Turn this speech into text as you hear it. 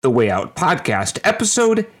The Way Out Podcast,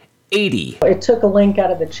 episode 80. It took a link out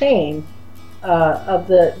of the chain of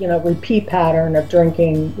the, repeat pattern of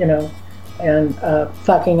drinking, and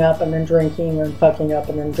fucking up and then drinking and fucking up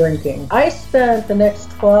and then drinking. I spent the next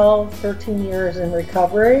 12, 13 years in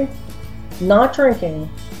recovery, not drinking,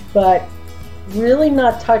 but really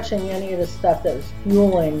not touching any of the stuff that was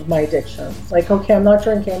fueling my addictions. Like, okay, I'm not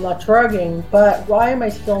drinking, I'm not drugging, but why am I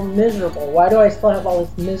still miserable? Why do I still have all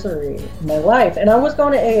this misery in my life? And I was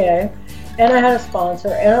going to AA, and I had a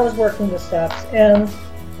sponsor, and I was working the steps,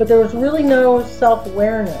 but there was really no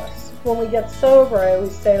self-awareness. When we get sober, I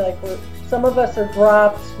always say, some of us are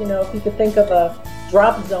dropped, if you could think of a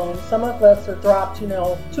drop zone, some of us are dropped,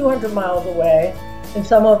 200 miles away, and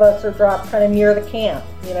some of us are dropped kind of near the camp,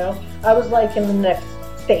 I was like in the next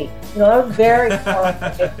state. I was very far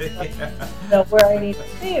away from where I need to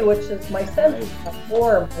be, which is my senses, my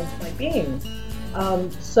form, my being.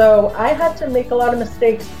 So I had to make a lot of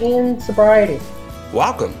mistakes in sobriety.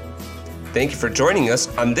 Welcome. Thank you for joining us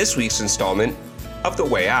on this week's installment of The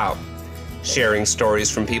Way Out, sharing stories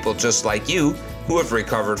from people just like you who have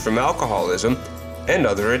recovered from alcoholism and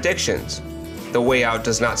other addictions. The Way Out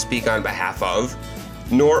does not speak on behalf of,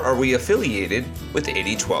 nor are we affiliated with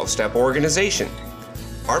any 12-step organization.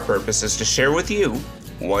 Our purpose is to share with you,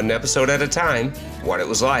 one episode at a time, what it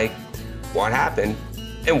was like, what happened,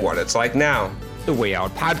 and what it's like now. The Way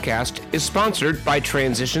Out podcast is sponsored by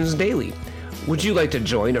Transitions Daily. Would you like to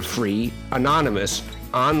join a free, anonymous,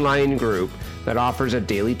 online group that offers a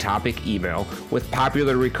daily topic email with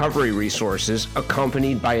popular recovery resources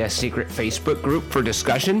accompanied by a secret Facebook group for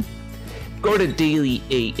discussion? Go to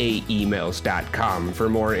dailyaaemails.com for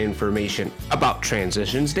more information about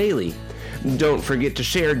Transitions Daily. Don't forget to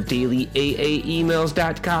share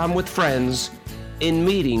dailyaaemails.com with friends, in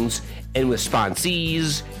meetings, and with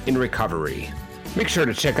sponsees in recovery. Make sure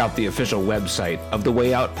to check out the official website of The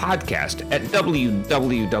Way Out Podcast at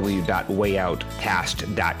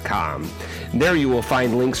www.wayoutcast.com. There you will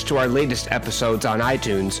find links to our latest episodes on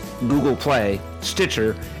iTunes, Google Play,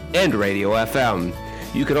 Stitcher, and Radio FM.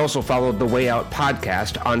 You can also follow The Way Out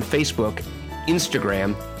Podcast on Facebook,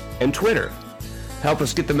 Instagram, and Twitter. Help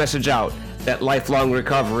us get the message out that lifelong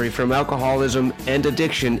recovery from alcoholism and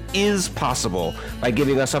addiction is possible by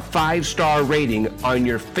giving us a 5-star rating on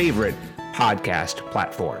your favorite podcast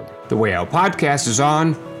platform. The Way Out Podcast is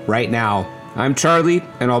on right now. I'm Charlie,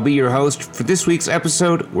 and I'll be your host for this week's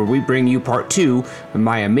episode, where we bring you part 2 of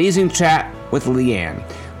my amazing chat with Leeanne.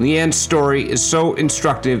 Leeanne's story is so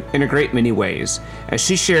instructive in a great many ways, as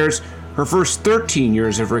she shares her first 13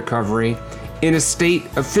 years of recovery in a state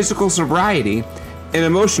of physical sobriety and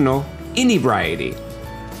emotional inebriety.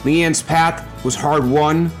 Leeanne's path was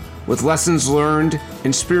hard-won, with lessons learned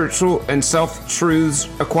and spiritual and self-truths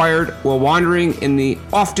acquired while wandering in the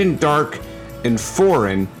often dark and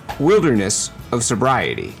foreign wilderness of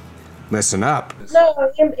sobriety. Listen up.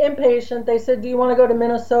 No, impatient. They said, do you want to go to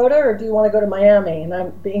Minnesota or do you want to go to Miami? And I'm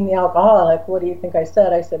being the alcoholic. What do you think I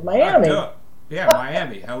said? I said, Miami. Yeah,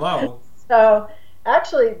 Miami. Hello. So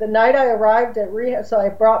actually, the night I arrived at rehab, so I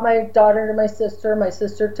brought my daughter to my sister. My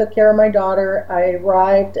sister took care of my daughter. I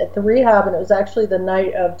arrived at the rehab, and it was actually the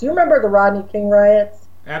night of, do you remember the Rodney King riots?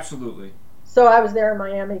 Absolutely. So I was there in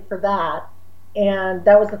Miami for that. And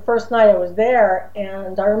that was the first night I was there,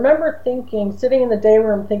 and I remember thinking, sitting in the day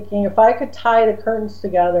room thinking, if I could tie the curtains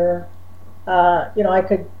together, I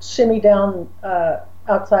could shimmy down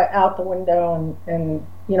outside, out the window, and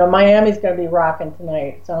Miami's going to be rocking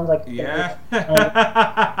tonight. It sounds like yeah.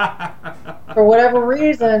 For whatever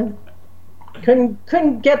reason,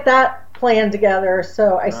 couldn't get that plan together,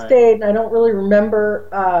 so I stayed, and I don't really remember,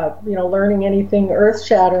 learning anything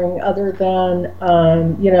earth-shattering other than,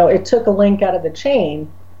 it took a link out of the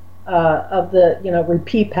chain of the,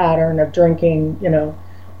 repeat pattern of drinking,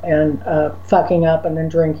 and fucking up and then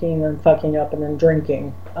drinking and fucking up and then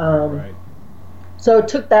drinking. So it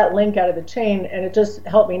took that link out of the chain, and it just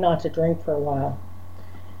helped me not to drink for a while.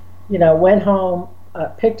 Went home,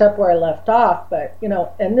 picked up where I left off, but,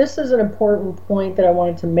 and this is an important point that I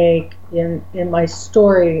wanted to make in my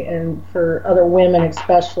story and for other women,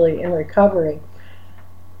 especially in recovery.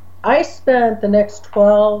 I spent the next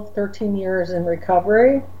 12, 13 years in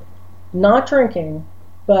recovery, not drinking,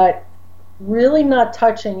 but really not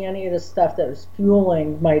touching any of the stuff that was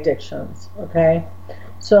fueling my addictions, okay?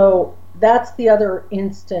 So that's the other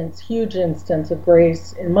instance, huge instance of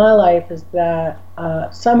grace in my life, is that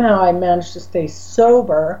somehow I managed to stay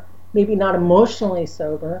sober, maybe not emotionally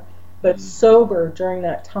sober, but sober during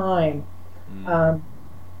that time.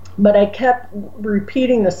 But I kept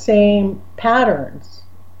repeating the same patterns.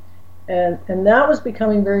 And that was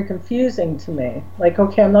becoming very confusing to me. Like,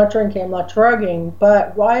 okay, I'm not drinking, I'm not drugging,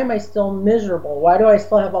 but why am I still miserable? Why do I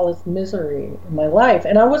still have all this misery in my life?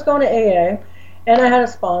 And I was going to AA, and I had a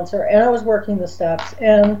sponsor, and I was working the steps,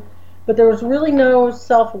 but there was really no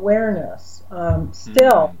self-awareness.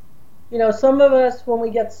 Still, some of us, when we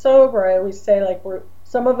get sober, I always say, like,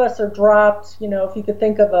 some of us are dropped, if you could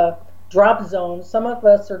think of a drop zone, some of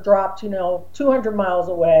us are dropped, 200 miles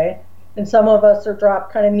away, and some of us are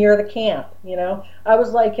dropped kind of near the camp. I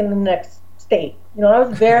was like in the next state. I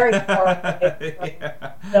was very far away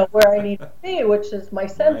from where I need to be, which is my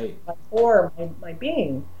center, my core, my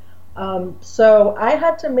being. So I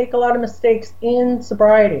had to make a lot of mistakes in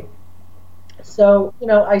sobriety. So,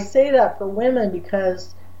 I say that for women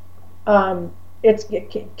because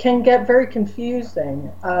it can get very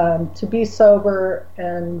confusing to be sober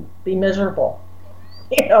and be miserable,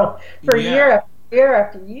 for year after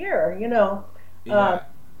year,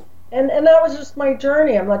 and that was just my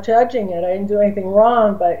journey. I'm not judging it. I didn't do anything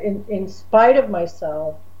wrong, but in spite of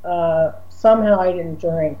myself, somehow I didn't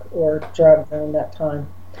drink or drug during that time.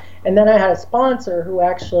 And then I had a sponsor who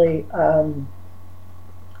actually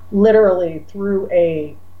literally threw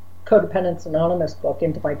a Codependence Anonymous book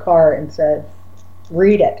into my car and said,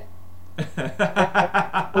 read it.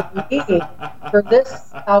 For me, for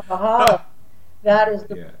this alcoholic, that is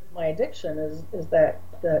my addiction, is that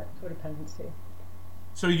codependency.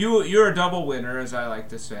 So you're a double winner, as I like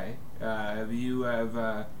to say. You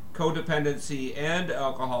have codependency and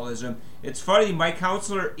alcoholism. It's funny, my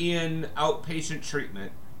counselor in outpatient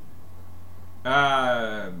treatment,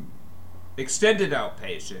 extended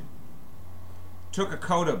outpatient, took a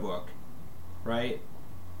coda book, right?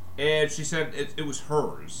 And she said it was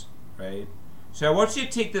hers, right? So I want you to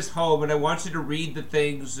take this home, and I want you to read the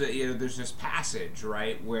things that, there's this passage,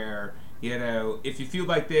 right, where, if you feel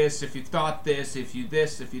like this, if you thought this, if you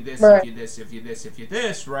this, if you this, right. if you this, if you this, if you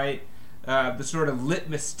this, right? The sort of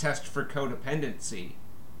litmus test for codependency,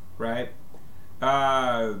 right?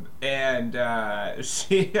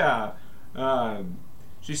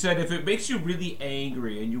 She said, if it makes you really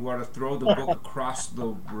angry and you want to throw the book across the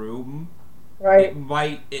room, right,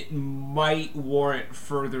 it might warrant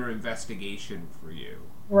further investigation for you.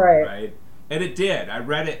 Right. Right? And it did. I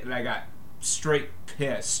read it and I got straight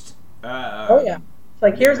pissed. It's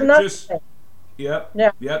like, here's another thing. Yep.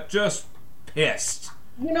 Yeah. Yep. Just pissed.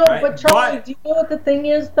 Right? But Charlie, do you know what the thing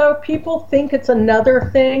is, though? People think it's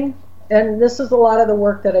another thing, and this is a lot of the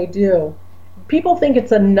work that I do. People think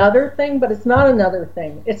it's another thing, but it's not another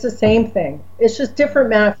thing. It's the same thing. It's just different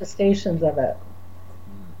manifestations of it.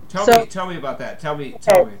 Tell me about that. Tell me.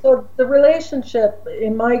 So the relationship,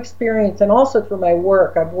 in my experience, and also through my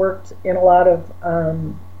work, I've worked in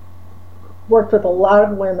worked with a lot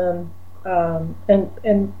of women,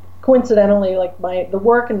 and coincidentally, like the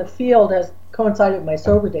work in the field has coincided with my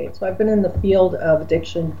sober date. So I've been in the field of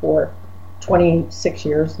addiction for 26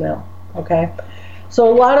 years now. Okay,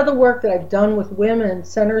 so a lot of the work that I've done with women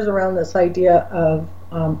centers around this idea of,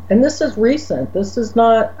 and this is recent. This is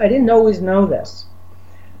not. I didn't always know this.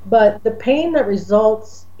 But the pain that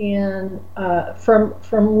results in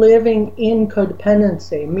from living in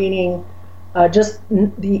codependency, meaning just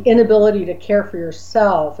the inability to care for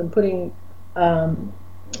yourself and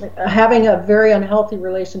having a very unhealthy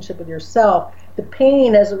relationship with yourself, the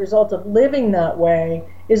pain as a result of living that way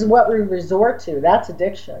is what we resort to. That's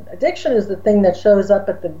addiction. Addiction is the thing that shows up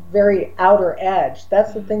at the very outer edge.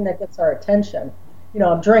 That's the thing that gets our attention.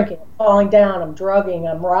 I'm drinking, I'm falling down, I'm drugging,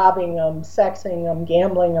 I'm robbing, I'm sexing, I'm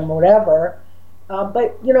gambling, I'm whatever.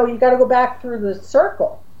 But, you got to go back through the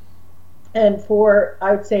circle. And for,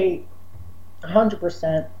 I would say,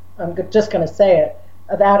 100%, I'm just going to say it,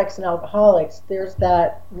 of addicts and alcoholics, there's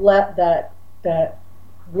that level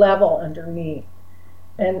underneath.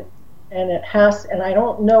 And it has, and I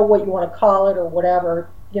don't know what you want to call it or whatever,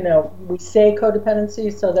 we say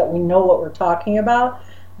codependency so that we know what we're talking about.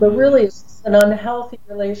 But really, it's an unhealthy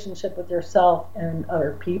relationship with yourself and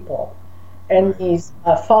other people. And these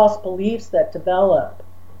false beliefs that develop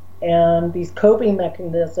and these coping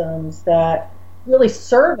mechanisms that really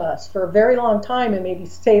serve us for a very long time and maybe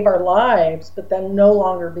save our lives, but then no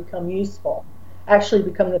longer become useful, actually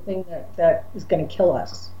become the thing that is going to kill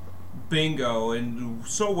us. Bingo, and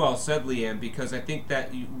so well said, Leeanne, because I think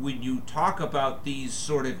that when you talk about these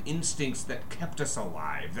sort of instincts that kept us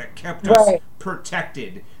alive, that kept us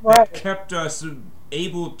protected, that kept us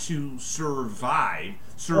able to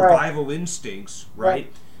survival instincts,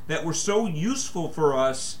 right? That were so useful for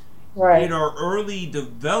us in our early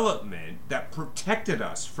development, that protected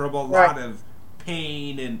us from a lot of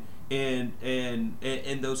pain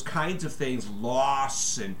and those kinds of things,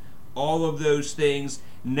 loss and all of those things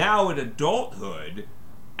now in adulthood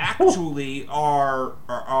actually are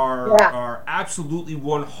absolutely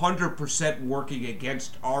 100% working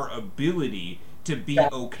against our ability to be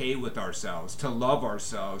okay with ourselves, to love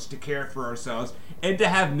ourselves, to care for ourselves, and to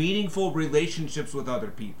have meaningful relationships with other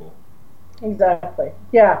people. Exactly.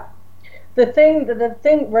 Yeah. The thing,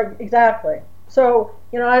 right, exactly. So,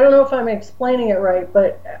 I don't know if I'm explaining it right,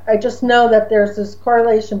 but I just know that there's this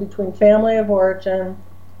correlation between family of origin,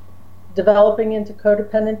 developing into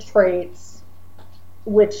codependent traits,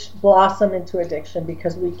 which blossom into addiction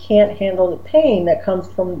because we can't handle the pain that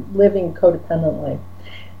comes from living codependently.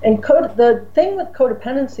 And the thing with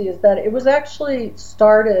codependency is that it was actually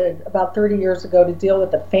started about 30 years ago to deal with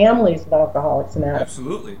the families of alcoholics and addicts.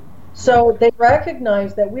 Absolutely. So they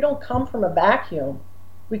recognized that we don't come from a vacuum.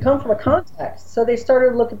 We come from a context. So they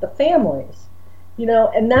started to look at the families,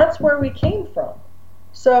 and that's where we came from.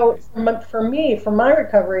 So for me, for my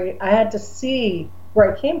recovery, I had to see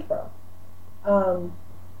where I came from.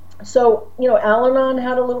 So, Al-Anon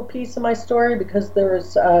had a little piece of my story because there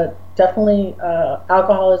was definitely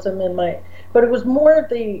alcoholism but it was more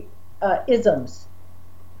the isms.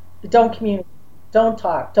 Don't communicate, don't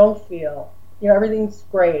talk, don't feel. Everything's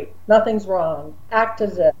great, nothing's wrong, act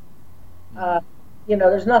as if,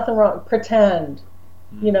 there's nothing wrong, pretend,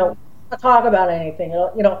 not talk about anything,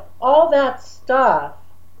 all that stuff,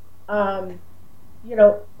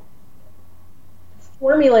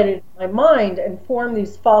 formulated in my mind and formed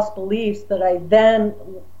these false beliefs that I then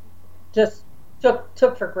just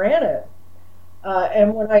took for granted.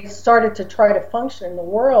 And when I started to try to function in the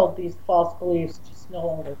world, these false beliefs just no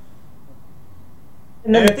longer.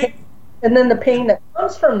 And then the pain that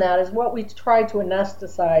comes from that is what we try to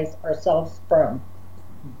anesthetize ourselves from.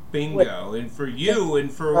 Bingo. And for you,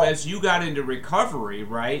 as you got into recovery,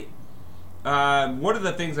 right? One of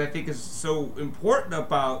the things I think is so important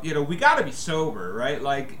about, we got to be sober, right?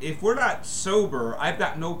 Like, if we're not sober, I've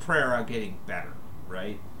got no prayer on getting better,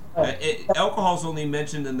 right? Alcohol's only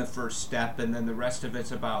mentioned in the first step, and then the rest of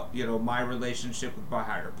it's about, my relationship with my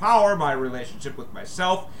higher power, my relationship with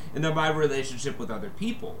myself, and then my relationship with other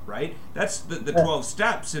people, right? That's the 12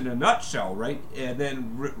 steps in a nutshell, right? And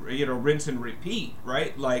then, rinse and repeat,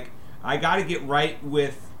 right? Like, I got to get right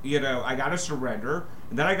with, I got to surrender,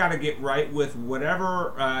 and then I got to get right with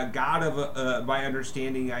whatever God of my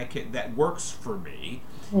understanding that works for me.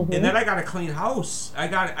 Mm-hmm. And then I got to clean house. I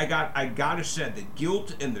got to shed the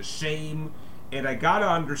guilt and the shame, and I got to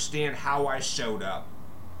understand how I showed up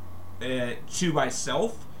to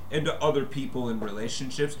myself and to other people in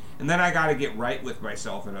relationships. And then I got to get right with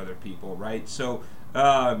myself and other people, right? So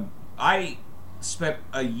I spent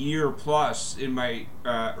a year plus in my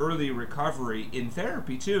early recovery in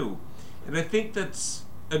therapy too. And I think that's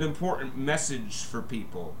an important message for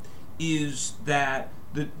people, is that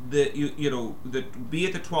be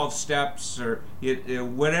it the 12 steps or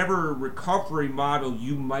whatever recovery model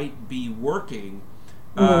you might be working,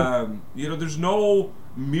 there's no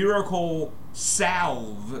miracle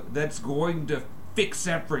salve that's going to fix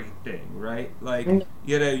everything, right? Like,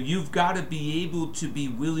 you've got to be able to be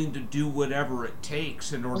willing to do whatever it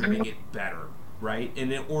takes in order to get better, right?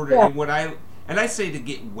 And in order, and I say to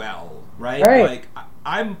get well, right? Like,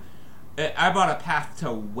 I'm on a path to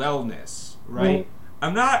wellness, right?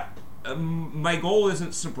 I'm not. My goal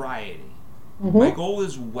isn't sobriety. My goal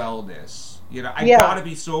is wellness. I gotta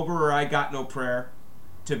be sober, or I got no prayer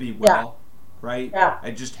to be well, right? Yeah. I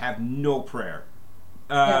just have no prayer.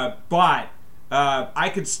 But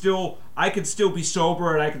I could still be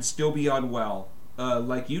sober, and I could still be unwell.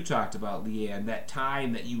 Like you talked about, Leeanne, that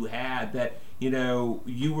time that you had that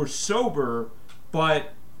you were sober,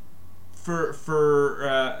 but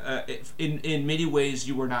in many ways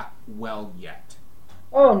you were not well yet.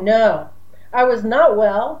 Oh no, I was not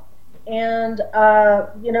well, and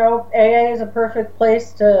AA is a perfect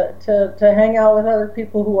place to hang out with other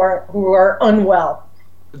people who are unwell.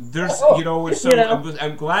 There's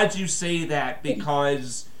I'm glad you say that,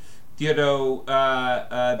 because and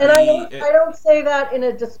I don't say that in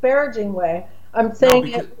a disparaging way. I'm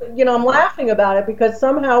saying I'm laughing about it because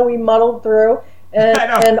somehow we muddled through,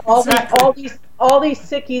 and all these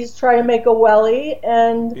sickies try to make a welly,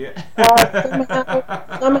 and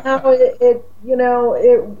somehow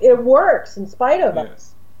it works in spite of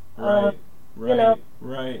us.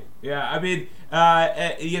 Right. Yeah. I mean,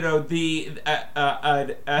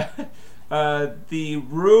 the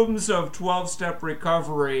rooms of 12-step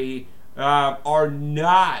recovery are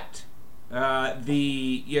not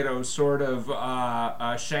the sort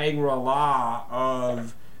of Shangri-La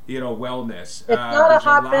of wellness. It's not a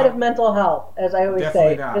hotbed of mental health, as I always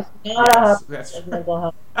say. Not. It's not a hotbed of mental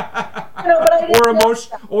health. But I didn't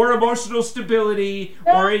or emotional stability,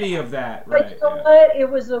 or any of that. But right? You know what? It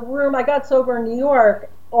was a room. I got sober in New York,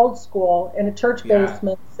 old school, in a church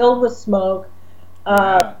basement, filled with smoke.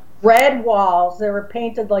 Red walls. They were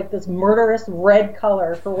painted like this murderous red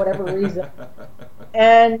color for whatever reason.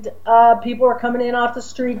 And people were coming in off the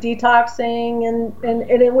street detoxing, and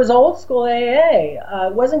it was old school AA.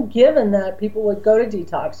 It wasn't given that people would go to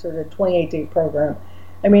detox or the 28-day program.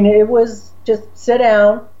 I mean, it was just sit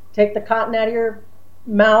down, take the cotton out of your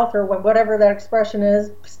mouth, or whatever that expression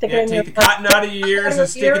is, stick it in your mouth. Take the cotton out of your ears and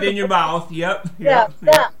stick it in your mouth. Yep. Yeah.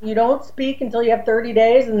 You don't speak until you have 30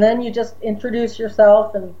 days, and then you just introduce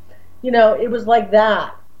yourself, and it was like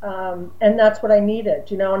that. And that's what I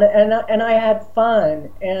needed, and I had fun,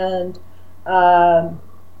 and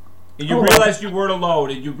you realized you weren't alone,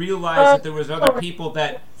 and you realized that there was other people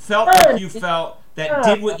that felt like you felt, that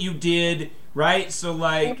did what you did, right? So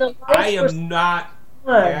like, I am not,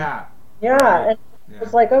 and it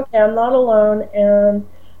was like, okay, I'm not alone, and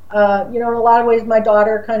in a lot of ways, my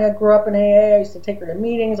daughter kind of grew up in AA. I used to take her to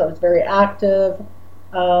meetings. I was very active,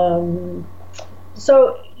 so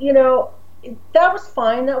that was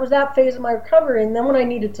fine. That was that phase of my recovery. And then when I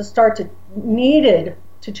needed to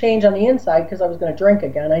change on the inside, because I was going to drink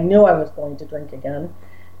again. I knew I was going to drink again,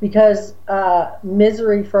 because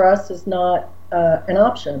misery for us is not an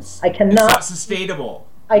option. I cannot. It's not sustainable.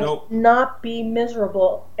 I cannot be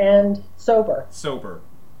miserable and sober.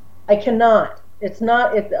 I cannot. It's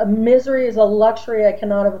not. Misery is a luxury I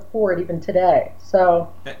cannot afford even today.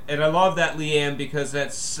 So. And I love that, Leeanne, because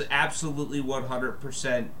that's absolutely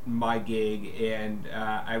 100% my gig, and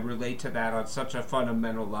I relate to that on such a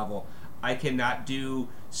fundamental level. I cannot do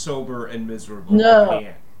sober and miserable.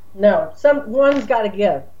 No. Someone's got to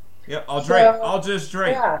give. Yep, I'll drink. I'll just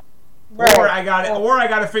drink. Yeah. Right. Or I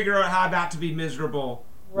got to figure out how not to be miserable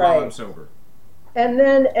while I'm sober. And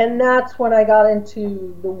that's when I got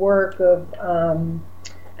into the work of,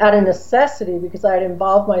 out of necessity, because I had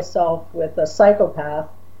involved myself with a psychopath,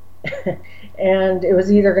 and it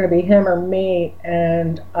was either going to be him or me,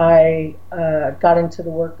 and I got into the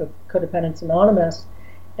work of Codependence Anonymous.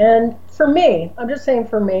 And for me, I'm just saying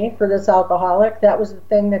for me, for this alcoholic, that was the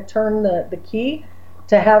thing that turned the key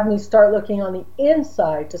to have me start looking on the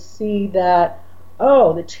inside to see that,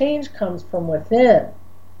 the change comes from within,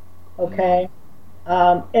 okay?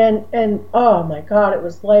 And oh my God, it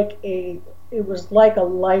was like a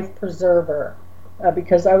life preserver,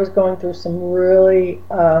 because I was going through some really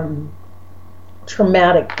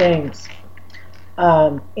traumatic things,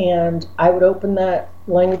 and I would open that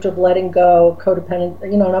language of letting go, codependent,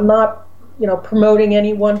 and I'm not promoting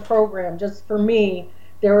any one program. Just for me,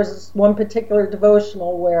 there was this one particular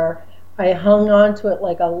devotional where I hung on to it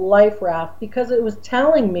like a life raft, because it was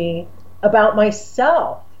telling me about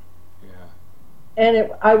myself.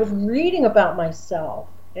 And I was reading about myself,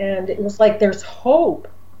 and it was like there's hope.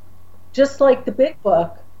 Just like the big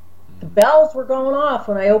book, the bells were going off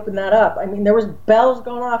when I opened that up. I mean, there was bells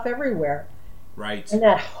going off everywhere. Right. And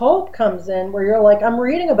that hope comes in where you're like, I'm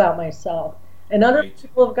reading about myself, and other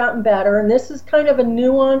people have gotten better, and this is kind of a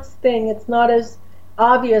nuanced thing. It's not as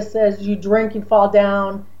obvious as you drink, you fall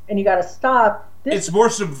down, and you got to stop. It's more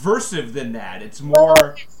subversive than that. It's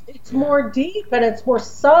more... It's more deep, and it's more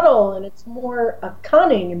subtle, and it's more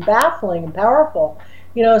cunning and baffling and powerful.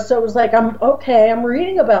 So it was like, I'm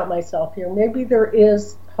reading about myself here. Maybe there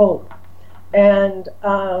is hope. And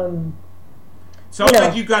sounds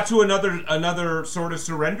like you got to another sort of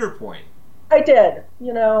surrender point. I did,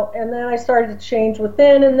 and then I started to change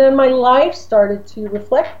within, and then my life started to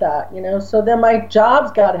reflect that, so then my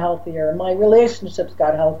jobs got healthier, my relationships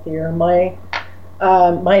got healthier, my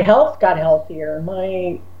health got healthier,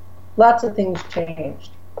 lots of things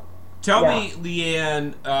changed. Tell me,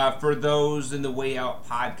 Leeanne, for those in the Way Out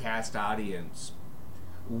podcast audience,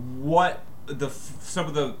 what some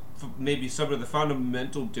of the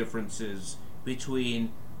fundamental differences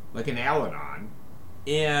between like an Al-Anon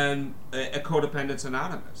and a Codependence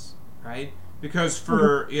Anonymous, right? Because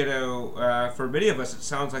for for many of us, it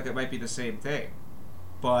sounds like it might be the same thing,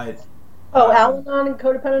 but Al-Anon and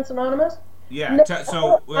Codependence Anonymous. Yeah. No,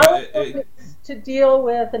 to deal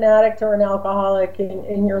with an addict or an alcoholic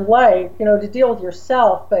in your life, to deal with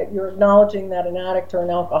yourself, but you're acknowledging that an addict or an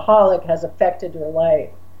alcoholic has affected your life,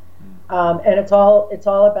 and it's all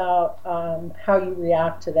about how you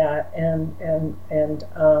react to that, and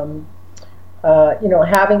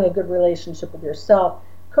having a good relationship with yourself.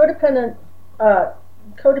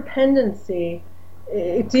 Codependency,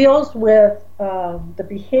 it deals with the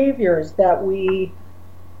behaviors that we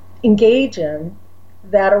engage in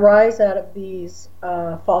that arise out of these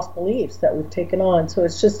false beliefs that we've taken on. So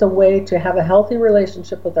it's just a way to have a healthy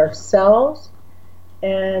relationship with ourselves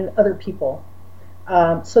and other people.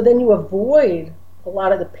 So then you avoid a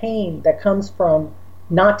lot of the pain that comes from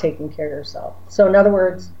not taking care of yourself. So in other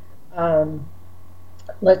words,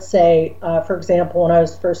 let's say, for example, when I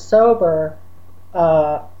was first sober,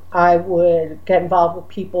 I would get involved with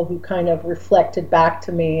people who kind of reflected back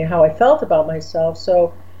to me how I felt about myself.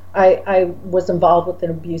 So I was involved with an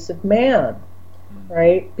abusive man,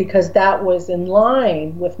 right? Because that was in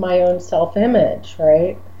line with my own self-image,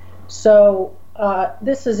 right? So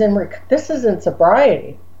this is in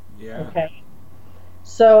sobriety. Yeah. Okay.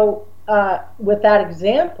 So with that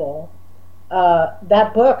example,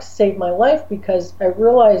 that book saved my life because I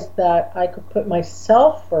realized that I could put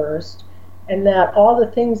myself first, and that all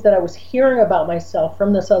the things that I was hearing about myself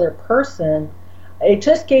from this other person, it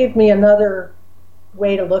just gave me another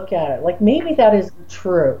way to look at it. Like, maybe that isn't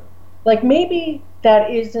true. Like, maybe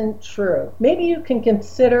that isn't true. Maybe you can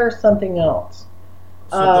consider something else.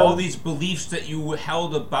 So all these beliefs that you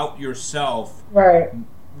held about yourself, right,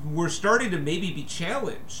 were starting to maybe be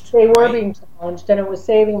challenged. They were right? being challenged, and it was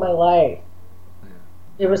saving my life.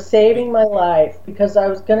 It was saving my life because I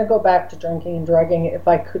was going to go back to drinking and drugging if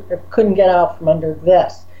I couldn't get out from under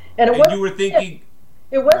this. And you were thinking,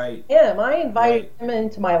 it wasn't him. I invited him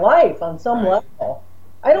into my life on some level.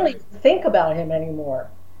 I don't even think about him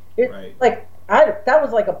anymore. That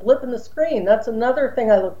was like a blip in the screen. That's another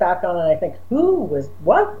thing I look back on and I think, what was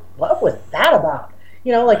that about?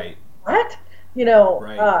 What?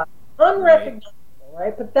 Unrecognizable,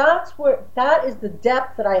 right? But that is the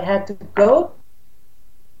depth that I had to go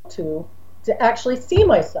to actually see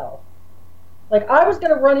myself. Like, I was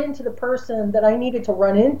going to run into the person that I needed to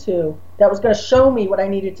run into that was going to show me what I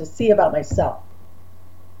needed to see about myself.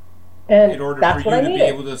 And in order that's for what you I to needed. be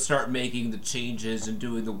able to start making the changes and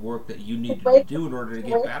doing the work that you needed to do in order to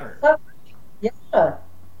get better. Yeah.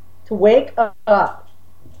 To wake up.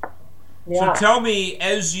 Yeah. So tell me,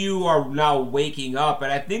 as you are now waking up,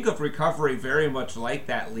 and I think of recovery very much like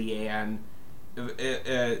that, Leeanne,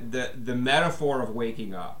 the metaphor of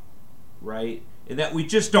waking up, right? And that we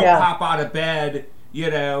just don't pop out of bed,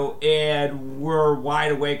 and we're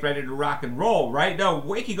wide awake, ready to rock and roll, right? No,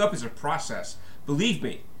 waking up is a process. Believe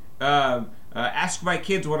me. Ask my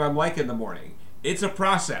kids what I'm like in the morning. It's a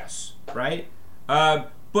process, right?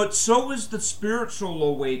 But so is the spiritual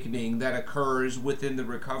awakening that occurs within the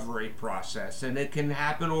recovery process, and it can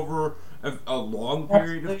happen over a long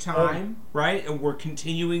period of time, right? And we're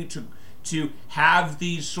continuing to have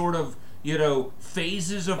these sort of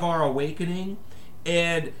phases of our awakening.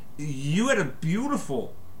 And you had a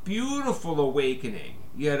beautiful awakening,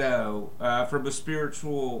 from a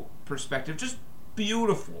spiritual perspective, just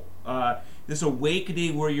beautiful. This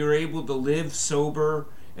awakening where you're able to live sober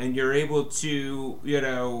and you're able to,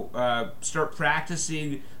 start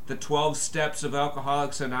practicing the 12 steps of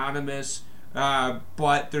Alcoholics Anonymous,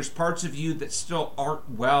 but there's parts of you that still aren't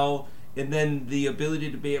well. And then the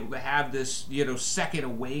ability to be able to have this, second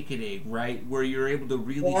awakening, right, where you're able to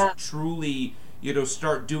really truly,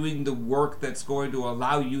 start doing the work that's going to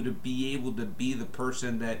allow you to be able to be the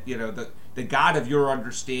person that, the God of your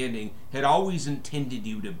understanding had always intended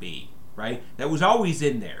you to be, right? That was always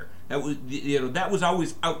in there. That was, that was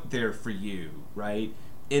always out there for you, right?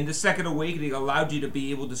 And the second awakening allowed you to be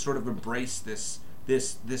able to sort of embrace this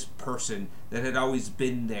person that had always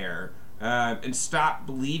been there. And stop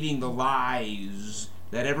believing the lies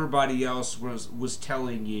that everybody else was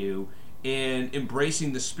telling you, and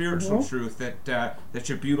embracing the spiritual truth that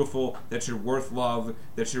you're beautiful, that you're worth love,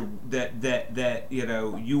 that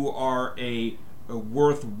you are a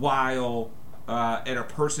worthwhile and a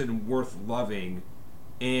person worth loving,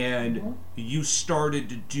 and you started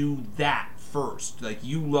to do that first. Like,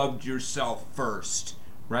 you loved yourself first,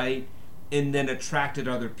 right? And then attracted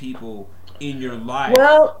other people in your life.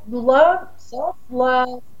 Well,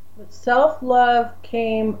 self-love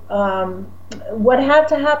came, what had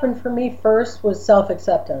to happen for me first was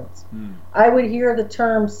self-acceptance. I would hear the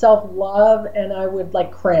term self-love and I would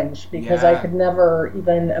cringe because I could never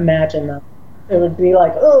even imagine that. It would be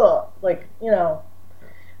like, ugh,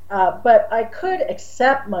 but I could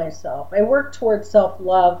accept myself. I worked towards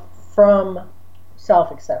self-love from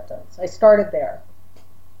self-acceptance. I started there.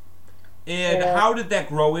 And how did that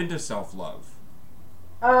grow into self-love?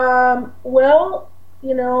 Well,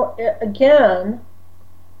 again,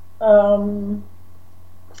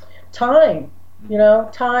 time,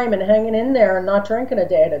 time and hanging in there and not drinking a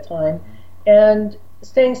day at a time. And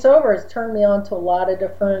staying sober has turned me on to a lot of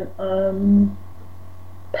different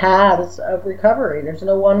paths of recovery. There's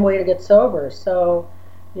no one way to get sober. So,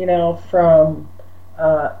 from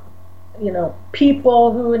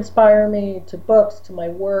people who inspire me, to books, to my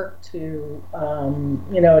work, to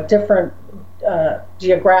a different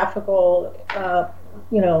geographical, a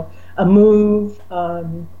move.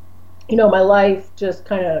 My life just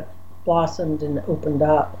kind of blossomed and opened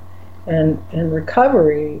up, and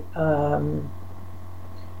recovery. I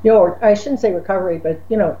shouldn't say recovery, but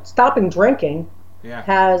stopping drinking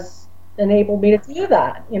has enabled me to do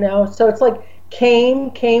that. So it's like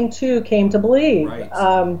came to believe.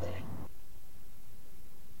 Right.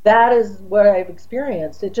 That is what I've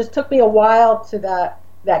experienced. It just took me a while to that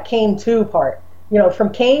came to part.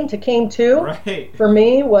 From came to, right, for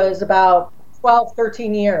me was about 12,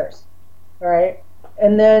 13 years. All right.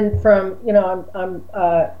 And then from, I'm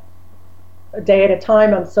a day at a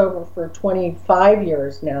time, I'm sober for 25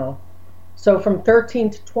 years now. So from 13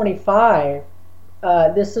 to 25,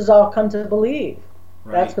 this has all come to believe.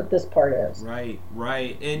 Right. That's what this part is. Right.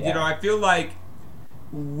 And, I feel like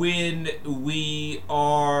when we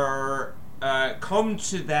are come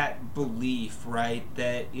to that belief, right,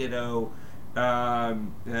 that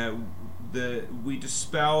we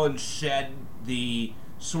dispel and shed the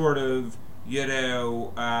sort of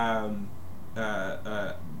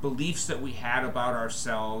beliefs that we had about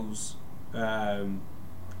ourselves.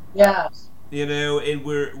 Yes. And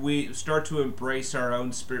we start to embrace our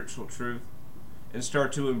own spiritual truth, and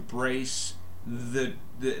start to embrace the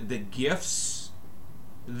gifts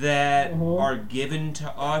that are given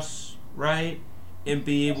to us, right? And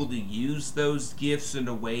be able to use those gifts in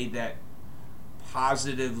a way that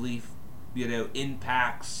positively,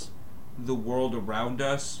 impacts the world around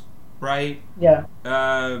us, right? Yeah.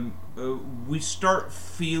 We start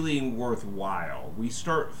feeling worthwhile. We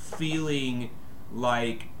start feeling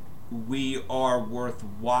like we are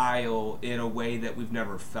worthwhile in a way that we've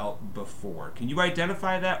never felt before. Can you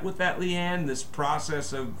identify that with that, Leeanne? This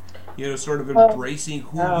process of, sort of embracing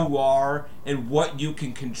who you are and what you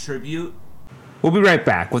can contribute? We'll be right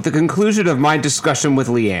back with the conclusion of my discussion with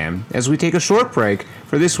Leeanne as we take a short break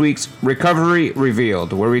for this week's Recovery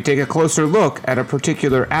Revealed, where we take a closer look at a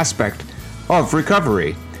particular aspect of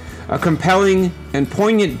recovery. A compelling and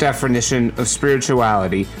poignant definition of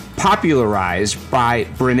spirituality, popularized by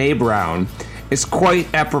Brené Brown, is quite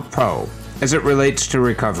apropos as it relates to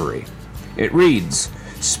recovery. It reads,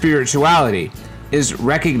 "Spirituality is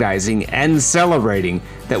recognizing and celebrating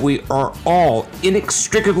that we are all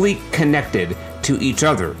inextricably connected to each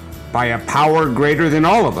other by a power greater than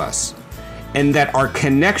all of us, and that our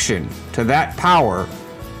connection to that power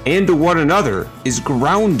and to one another is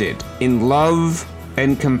grounded in love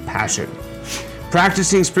and compassion.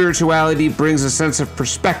 Practicing spirituality brings a sense of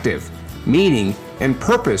perspective, meaning, and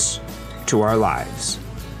purpose to our lives."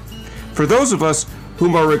 For those of us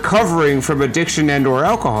whom are recovering from addiction and or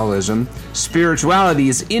alcoholism, spirituality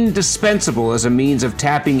is indispensable as a means of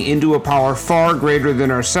tapping into a power far greater than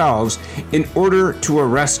ourselves in order to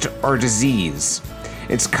arrest our disease.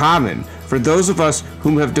 It's common for those of us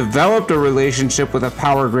whom have developed a relationship with a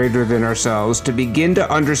power greater than ourselves to begin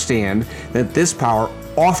to understand that this power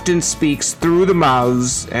often speaks through the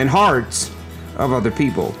mouths and hearts of other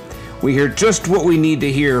people. We hear just what we need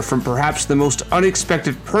to hear from perhaps the most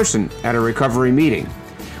unexpected person at a recovery meeting.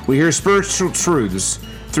 We hear spiritual truths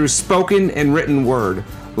through spoken and written word,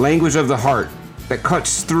 language of the heart, that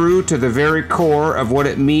cuts through to the very core of what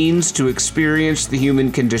it means to experience the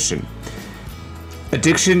human condition.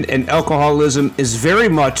 Addiction and alcoholism is very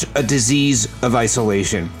much a disease of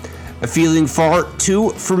isolation, a feeling far too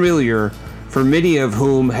familiar for many of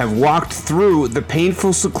whom have walked through the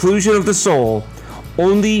painful seclusion of the soul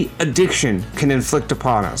only addiction can inflict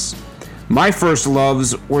upon us. My first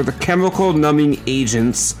loves were the chemical numbing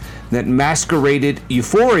agents that masqueraded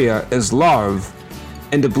euphoria as love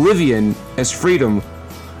and oblivion as freedom,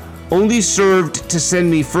 only served to send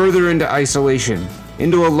me further into isolation,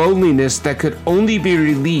 into a loneliness that could only be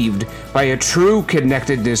relieved by a true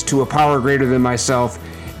connectedness to a power greater than myself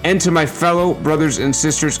and to my fellow brothers and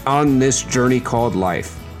sisters on this journey called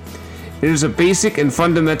life. It is a basic and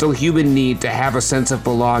fundamental human need to have a sense of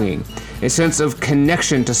belonging, a sense of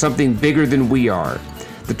connection to something bigger than we are.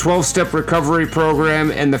 The 12-step recovery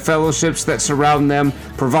program and the fellowships that surround them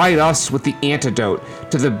provide us with the antidote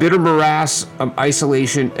to the bitter morass of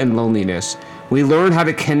isolation and loneliness. We learn how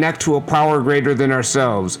to connect to a power greater than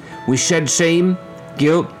ourselves. We shed shame,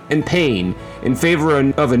 guilt, and pain in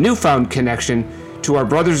favor of a newfound connection to our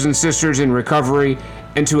brothers and sisters in recovery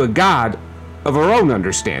and to a God of our own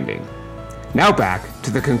understanding. Now back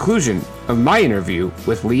to the conclusion of my interview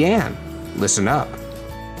with Leeanne. Listen up.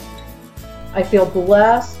 I feel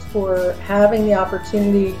blessed for having the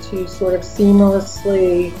opportunity to sort of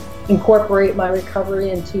seamlessly incorporate my recovery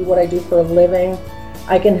into what I do for a living.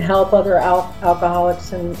 I can help other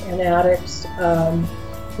alcoholics and addicts,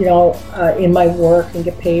 in my work and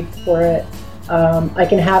get paid for it. I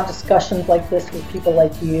can have discussions like this with people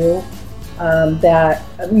like you, that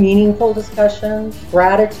meaningful discussions.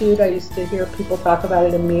 Gratitude, I used to hear people talk about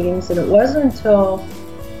it in meetings, and it wasn't until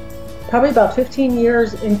probably about 15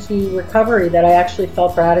 years into recovery that I actually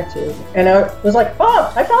felt gratitude. And I was like,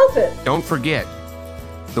 oh, I felt it. Don't forget,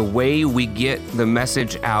 the way we get the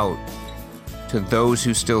message out to those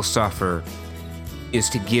who still suffer is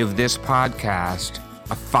to give this podcast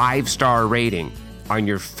a 5-star rating on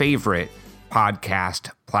your favorite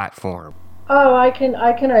podcast platform. Oh,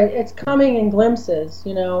 it's coming in glimpses,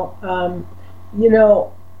 and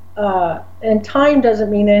time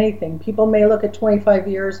doesn't mean anything. People may look at 25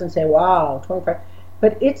 years and say, wow, 25,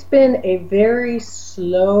 but it's been a very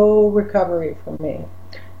slow recovery for me.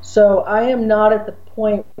 So I am not at the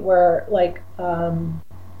point where, I'm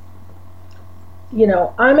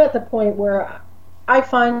at the point where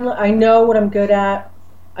I know what I'm good at.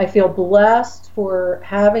 I feel blessed for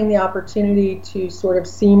having the opportunity to sort of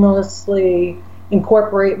seamlessly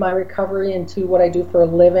incorporate my recovery into what I do for a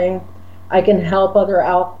living. I can help other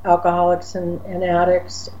alcoholics and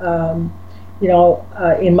addicts, in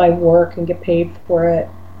my work and get paid for it.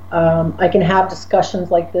 I can have discussions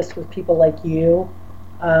like this with people like you,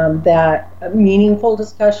 that meaningful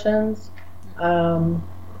discussions.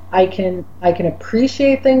 I can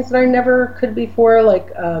appreciate things that I never could before,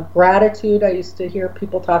 like gratitude. I used to hear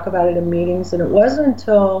people talk about it in meetings, and it wasn't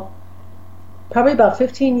until probably about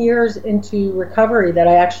 15 years into recovery that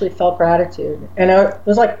I actually felt gratitude. And I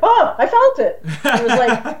was like, oh, I felt it. It was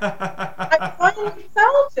like, I finally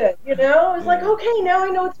felt it, It was like, okay, now I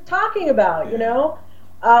know what you're talking about, And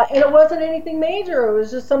it wasn't anything major. It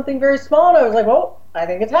was just something very small. And I was like, oh, I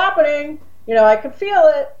think it's happening. I could feel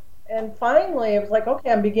it. And finally, it was like,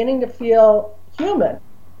 okay, I'm beginning to feel human,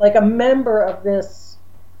 like a member of this,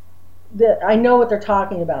 that I know what they're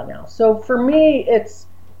talking about now. So for me,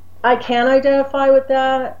 I can identify with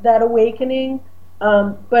that awakening,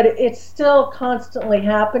 but it's still constantly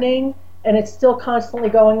happening, and it's still constantly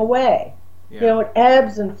going away. Yeah. It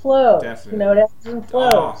ebbs and flows. Definitely. It ebbs and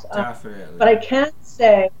flows. Oh, definitely. But I can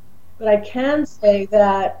say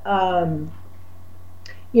that,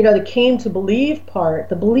 the came to believe part,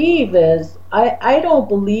 the believe is, I don't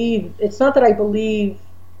believe, it's not that I believe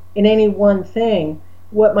in any one thing.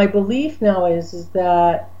 What my belief now is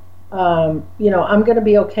that, I'm going to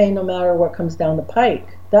be okay no matter what comes down the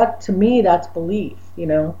pike. That, to me, that's belief,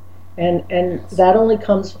 and that only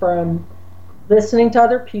comes from listening to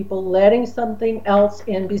other people, letting something else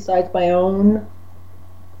in besides my own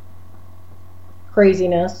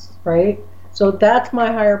craziness, right? So that's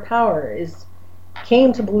my higher power,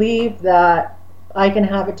 came to believe that I can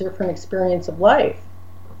have a different experience of life.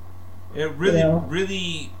 It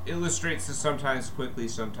really illustrates the sometimes quickly,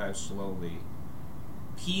 sometimes slowly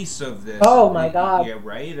piece of this. Oh my God! Yeah,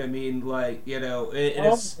 right. I mean, my God!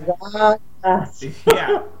 Yes.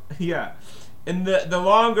 yeah. And the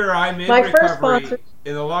longer I'm in recovery,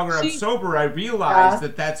 and the longer I'm sober, I realize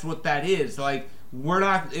that that's what that is. Like,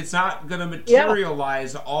 it's not going to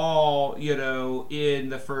materialize all, in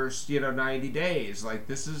the first, 90 days. Like,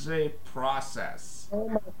 this is a process. Oh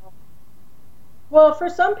my God. Well, for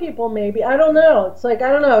some people, maybe. I don't know. It's like,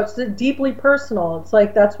 I don't know. It's deeply personal. It's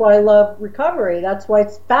like, that's why I love recovery. That's why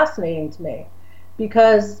it's fascinating to me.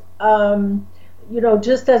 Because,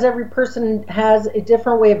 just as every person has a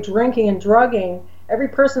different way of drinking and drugging, every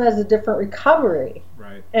person has a different recovery.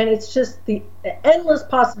 Right. And it's just the endless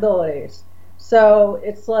possibilities. So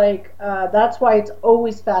it's like, that's why it's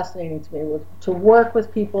always fascinating to me to work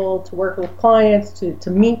with people, to work with clients, to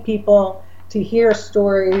meet people, to hear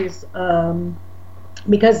stories.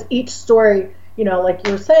 Because each story, like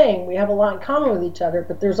you were saying, we have a lot in common with each other,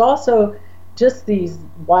 but there's also just these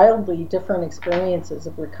wildly different experiences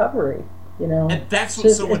of recovery, And that's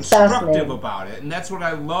what's so instructive about it. And that's what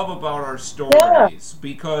I love about our stories,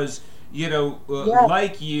 because,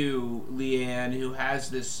 like you, Leeanne, who has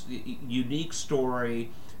this unique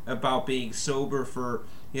story about being sober for,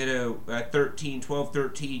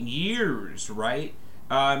 13 years, right?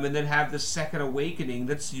 And then have the second awakening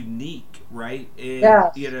that's unique, right?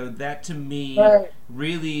 And, that to me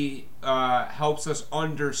really helps us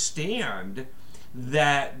understand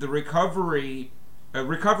that the recovery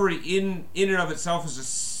in and of itself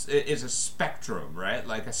is a spectrum, right?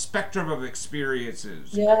 Like a spectrum of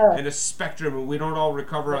experiences, and a spectrum, and we don't all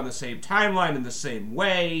recover on the same timeline in the same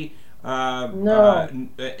way. No,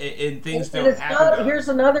 and things don't happen. Here's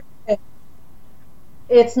another thing: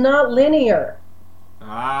 it's not linear.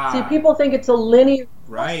 See, people think it's a linear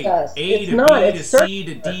process. A it's to not. B It's to circular. C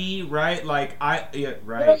to D, right?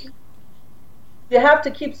 Right. You have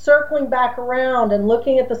to keep circling back around and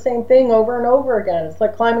looking at the same thing over and over again. It's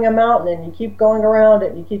like climbing a mountain, and you keep going around it,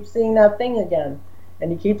 and you keep seeing that thing again,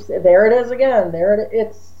 and you keep there it is again.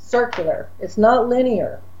 It's circular. It's not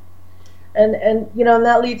linear. And and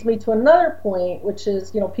that leads me to another point, which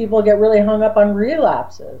is people get really hung up on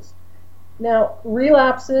relapses. Now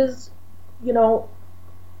relapses,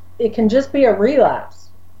 it can just be a relapse,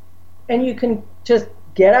 and you can just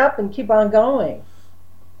get up and keep on going.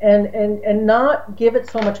 And not give it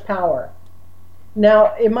so much power.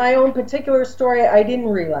 Now, in my own particular story, I didn't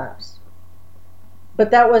relapse. But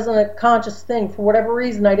that wasn't a conscious thing. For whatever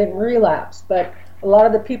reason, I didn't relapse. But a lot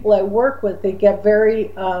of the people I work with, they get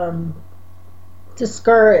very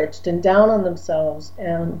discouraged and down on themselves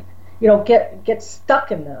and, get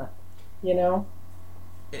stuck in that,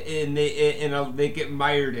 And they get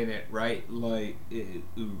mired in it, right? Like,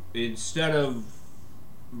 instead of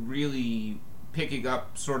really picking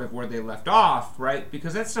up sort of where they left off, right?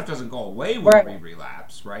 Because that stuff doesn't go away when we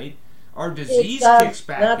relapse, right? Our disease kicks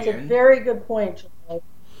back That's in. That's a very good point, Charlie.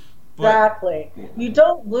 Exactly. You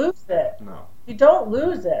don't lose it. No. You don't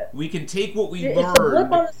lose it. We can take what we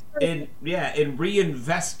learned and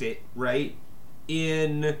reinvest it, right,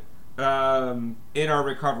 in our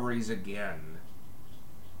recoveries again.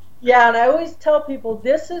 Yeah, and I always tell people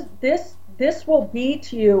this will be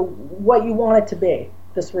to you what you want it to be,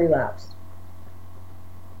 this relapse.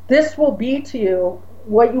 This will be to you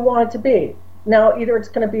what you want it to be. Now, either it's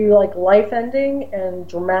going to be like life-ending and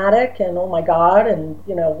dramatic and oh my God, and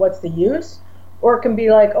what's the use? Or it can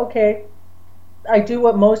be like, okay, I do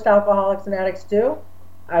what most alcoholics and addicts do.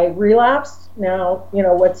 I relapsed. Now,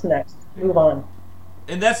 what's next? Move on.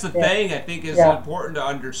 And that's the thing I think is important to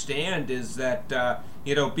understand is that,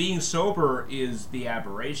 being sober is the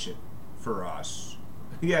aberration for us.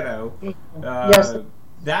 Yes.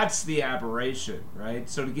 That's the aberration, right?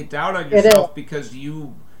 So to get down on yourself because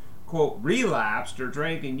you, quote, relapsed or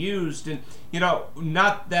drank and used, and,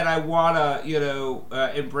 not that I want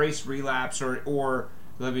to, embrace relapse or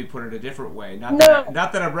let me put it a different way. Not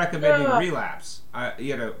that I'm recommending relapse. That's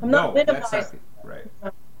not right.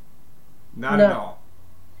 Not at all.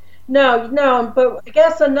 No, but I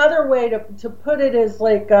guess another way to put it is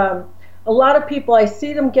like a lot of people, I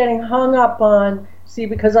see them getting hung up on,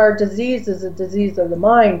 because our disease is a disease of the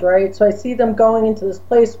mind, right? So I see them going into this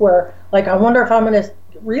place where, like, I wonder if I'm going to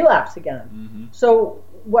relapse again. Mm-hmm. So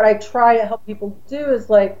what I try to help people do is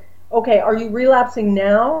like, okay, are you relapsing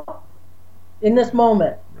now? In this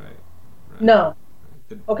moment? Right. No.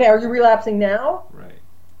 Okay, are you relapsing now? Right.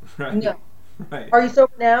 No. Right. Are you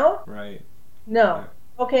sober now? Right. No. Right.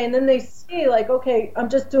 Okay, and then they see, like, okay, I'm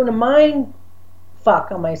just doing a mind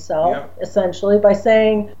fuck on myself, essentially, by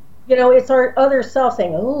saying, it's our other self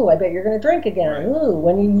saying, "Ooh, I bet you're going to drink again. Right. Ooh,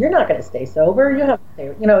 when you're not going to stay sober, you have to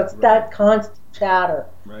stay." It's that constant chatter.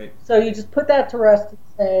 Right. So you just put that to rest and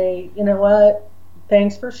say, you know what?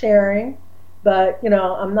 Thanks for sharing, but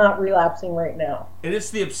I'm not relapsing right now. And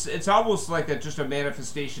it's almost like just a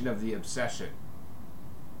manifestation of the obsession,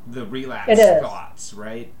 the relapse thoughts,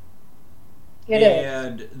 right? It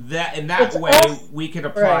is. And that way we can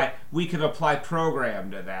apply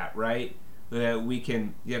program to that, right? We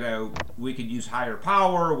can use higher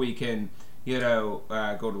power. We can go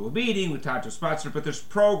to a meeting. We talk to a sponsor, but there's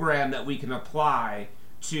program that we can apply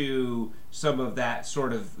to some of that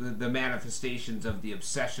sort of the manifestations of the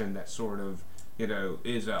obsession that sort of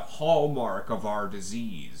is a hallmark of our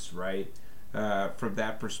disease, right? From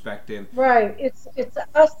that perspective, right? It's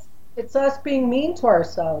us. It's us being mean to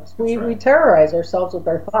ourselves. We terrorize ourselves with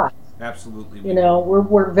our thoughts. Absolutely.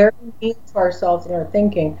 We're very mean to ourselves in our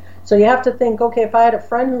thinking. So you have to think, okay, if I had a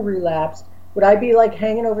friend who relapsed, would I be like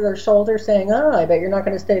hanging over their shoulder saying, "Oh, I bet you're not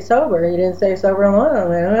going to stay sober. You didn't stay sober long.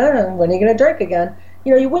 When are you going to drink again?"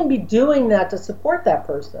 You wouldn't be doing that to support that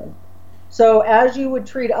person. So as you would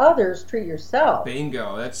treat others, treat yourself.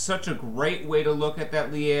 Bingo. That's such a great way to look at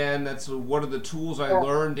that, Leeanne. That's one of the tools I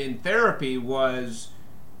learned in therapy was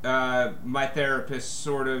my therapist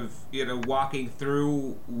sort of, walking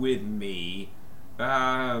through with me,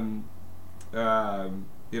 how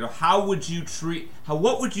would you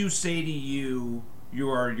what would you say to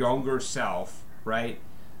your younger self, right?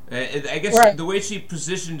 I guess the way she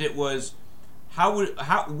positioned it was,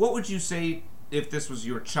 what would you say if this was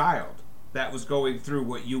your child that was going through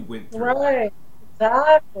what you went through? Right.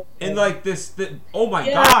 Exactly. And like oh my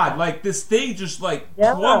God, like this thing just like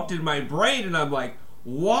clunked in my brain, and I'm like,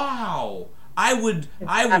 wow, I would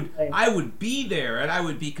be there, and I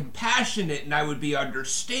would be compassionate, and I would be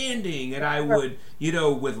understanding, and I would,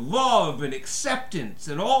 with love and acceptance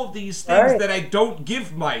and all these things that I don't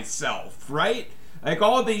give myself, right? Like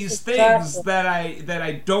all these things that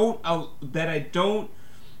I don't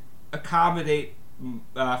accommodate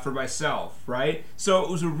for myself, right? So it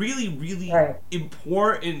was a really, really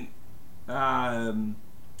important and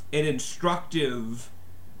instructive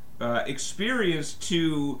experience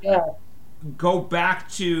to go back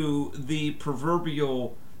to the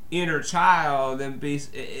proverbial inner child and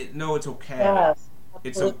no, it's okay. Yes.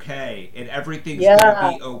 It's okay, and everything's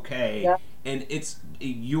gonna be okay, and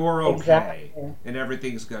you're okay, and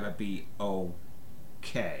everything's gonna be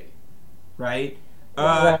okay, right?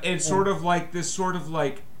 And sort of like this,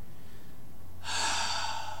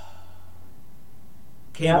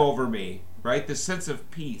 came over me, right? The sense of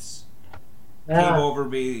peace came over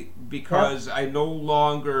me because I no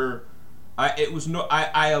longer,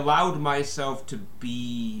 I allowed myself to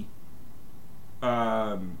be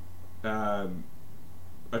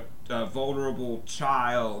a vulnerable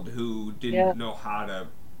child who didn't know how to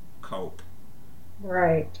cope.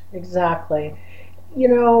 Right, exactly.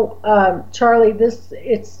 Charlie,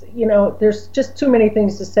 there's just too many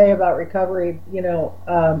things to say about recovery,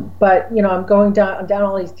 but, I'm going down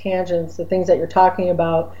all these tangents, the things that you're talking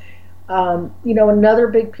about. Another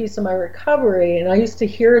big piece of my recovery, and I used to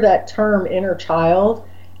hear that term inner child,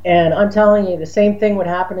 and I'm telling you, the same thing would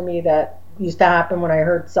happen to me that used to happen when I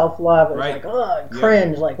heard self-love. It was like, oh,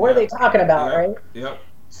 cringe, like, what are they talking about, right? Yep.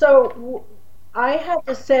 So I had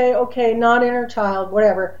to say, okay, not inner child,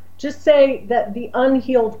 whatever. Just say that the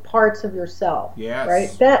unhealed parts of yourself, right?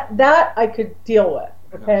 That I could deal with,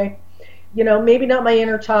 okay? Maybe not my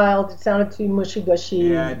inner child. It sounded too mushy-gushy.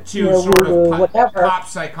 Yeah, too sort of pop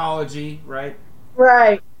psychology, right?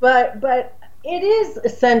 Right, but it is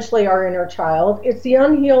essentially our inner child. It's the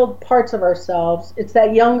unhealed parts of ourselves. It's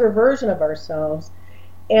that younger version of ourselves.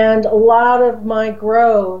 And a lot of my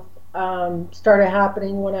growth started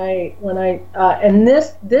happening when I and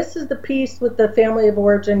this is the piece with the family of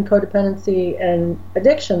origin, codependency, and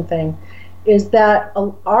addiction thing, is that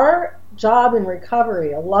our job in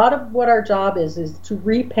recovery, a lot of what our job is to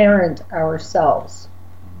reparent ourselves.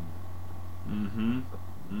 And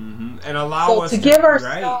allow us to give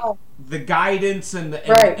ourselves the guidance and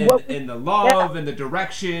the love and the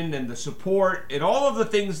direction and the support and all of the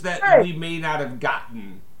things that we may not have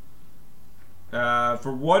gotten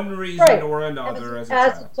for one reason or another as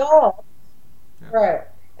adults. Right.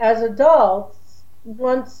 As adults,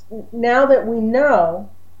 now that we know,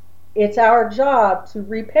 it's our job to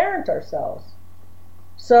reparent ourselves.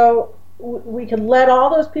 So we can let all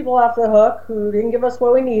those people off the hook who didn't give us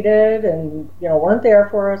what we needed and weren't there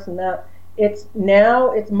for us, and that it's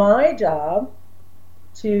my job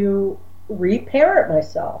to reparent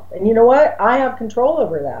myself. And you know what? I have control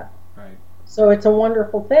over that. Right. So it's a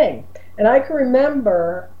wonderful thing. And I can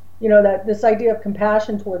remember, that this idea of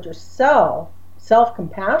compassion towards yourself,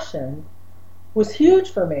 self-compassion, was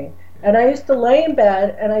huge for me. And I used to lay in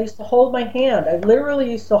bed and I used to hold my hand. I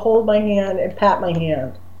literally used to hold my hand and pat my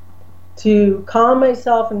hand to calm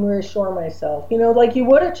myself and reassure myself, like you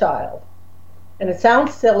would a child. And it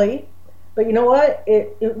sounds silly, but you know what?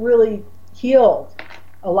 It really healed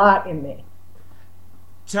a lot in me.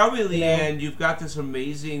 Tell me, Leeanne, you've got this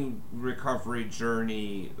amazing recovery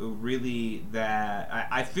journey, really, that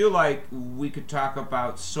I feel like we could talk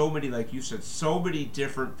about so many, like you said, so many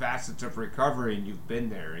different facets of recovery, and you've been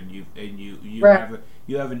there, and you have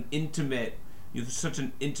such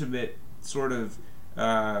an intimate sort of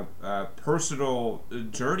personal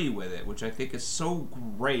journey with it, which I think is so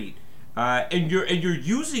great, and you're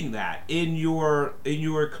using that in your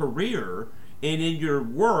career and in your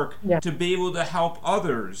work to be able to help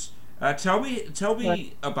others. Tell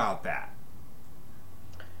me about that.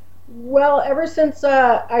 Well, ever since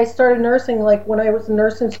I started nursing, like when I was in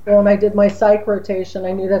nursing school and I did my psych rotation,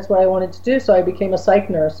 I knew that's what I wanted to do, so I became a psych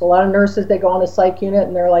nurse. A lot of nurses, they go on a psych unit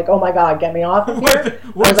and they're like, oh my God, get me off of here.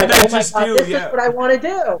 What did I just do? This is what I want to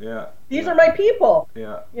do. Yeah. These are my people.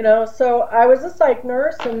 Yeah. So I was a psych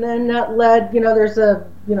nurse, and then that led, there's a,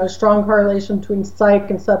 strong correlation between psych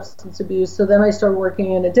and substance abuse. So then I started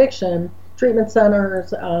working in addiction treatment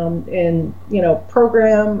centers, in,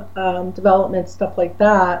 program development, stuff like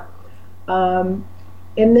that. And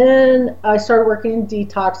then I started working in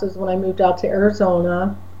detoxes when I moved out to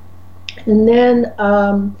Arizona. And then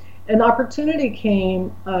an opportunity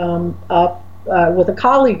came up with a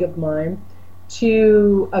colleague of mine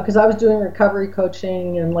because I was doing recovery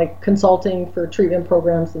coaching and consulting for treatment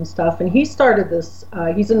programs and stuff. And he started this,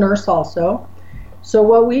 he's a nurse also, So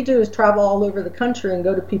what we do is travel all over the country and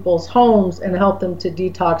go to people's homes and help them to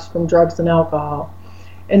detox from drugs and alcohol,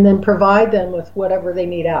 and then provide them with whatever they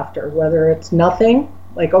need after, whether it's nothing,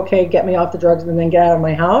 like, okay, get me off the drugs and then get out of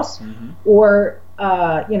my house, or,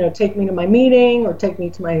 take me to my meeting, or take me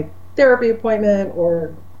to my therapy appointment,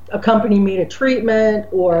 or accompany me to treatment,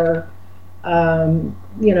 or,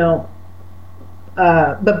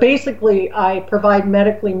 but basically I provide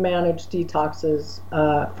medically managed detoxes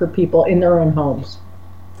for people in their own homes.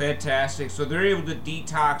 Fantastic. So they're able to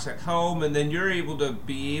detox at home, and then you're able to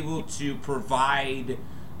provide,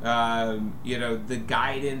 the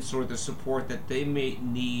guidance or the support that they may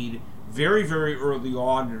need very, very early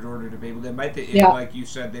on in order to be able. Like you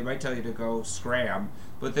said, they might tell you to go scram,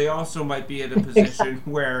 but they also might be in a position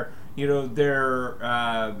where they're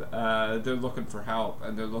looking for help,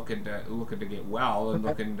 and they're looking to get well, and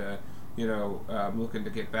looking to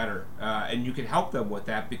get better, and you can help them with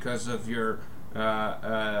that because of your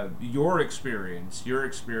experience,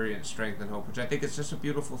 strength, and hope, which I think is just a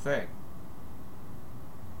beautiful thing.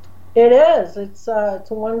 It is. It's a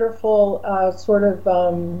wonderful sort of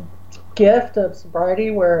gift of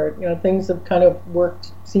sobriety, where things have kind of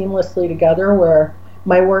worked seamlessly together, where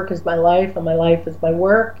my work is my life and my life is my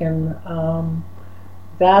work, and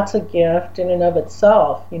that's a gift in and of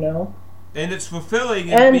itself, And it's fulfilling,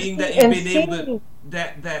 and being that you've been able to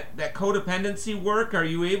that codependency work. Are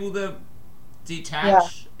you able to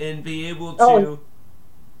detach and be able to?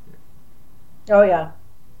 Oh yeah.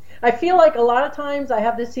 I feel like a lot of times I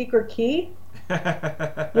have the secret key.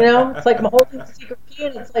 It's like I'm holding the secret key,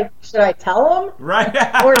 and it's like, should I tell them? Right.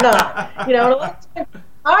 Or not? And a lot of times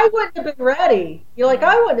I wouldn't have been ready. I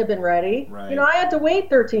wouldn't have been ready. Right. I had to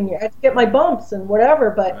wait 13 years. I had to get my bumps and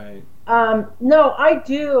whatever. But no, I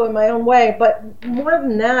do in my own way. But more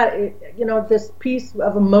than that, this piece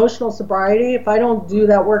of emotional sobriety, if I don't do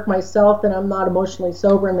that work myself, then I'm not emotionally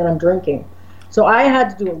sober, and then I'm drinking. So I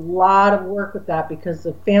had to do a lot of work with that because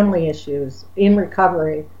of family issues in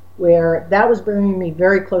recovery, where that was bringing me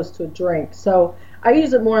very close to a drink. So I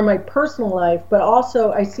use it more in my personal life, but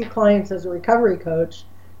also I see clients as a recovery coach.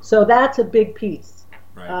 So that's a big piece.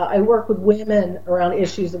 Right. I work with women around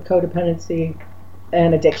issues of codependency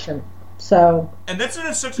and addiction. And that's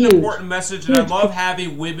such an important message, and I love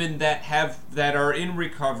having women that are in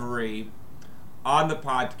recovery on the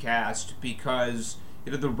podcast, because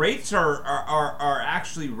the rates are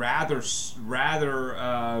actually rather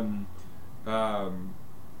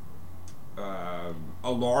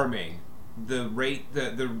alarming.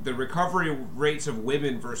 The recovery rates of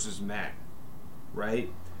women versus men, right?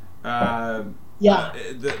 The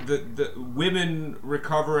women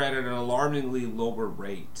recover at an alarmingly lower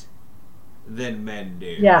rate than men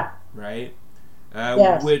do. Yeah. Right.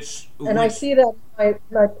 Yes. I see that in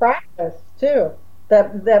my practice too.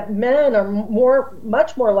 That men are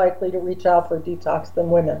much more likely to reach out for detox than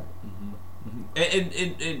women.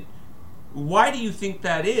 And why do you think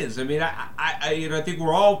that is? I mean, I think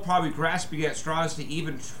we're all probably grasping at straws to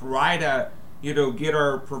even try to get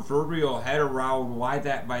our proverbial head around why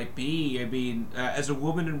that might be. I mean, as a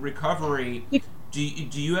woman in recovery, do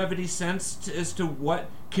you have any sense as to what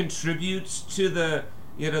contributes to the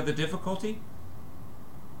difficulty?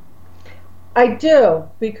 I do,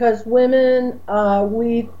 because women,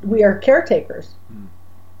 we are caretakers.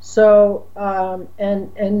 So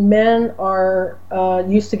and men are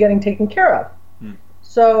used to getting taken care of.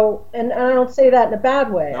 So, and I don't say that in a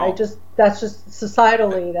bad way. No. That's just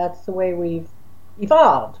societally, that's the way we've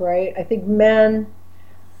evolved, right? I think men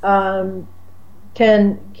can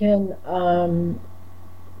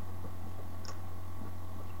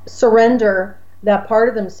surrender that part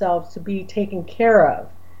of themselves to be taken care of.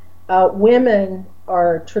 Women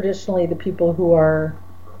are traditionally the people who are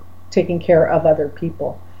taking care of other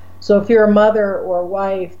people. So if you're a mother or a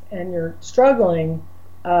wife and you're struggling,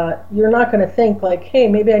 you're not going to think like, hey,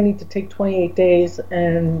 maybe I need to take 28 days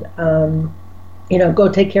and go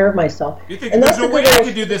take care of myself. You think there's no way I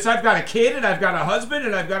can do this? I've got a kid, and I've got a husband,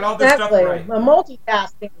 and I've got all this stuff. Right. I'm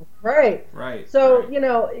multitasking. Right. So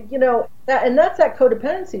that's that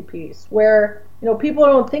codependency piece where people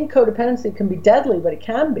don't think codependency can be deadly, but it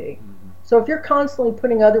can be. So if you're constantly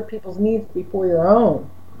putting other people's needs before your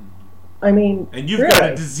own, I mean, and you've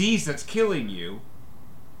got a disease that's killing you.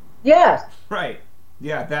 Yes. Right.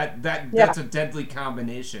 Yeah. That's a deadly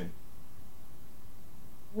combination.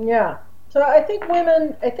 Yeah. So I think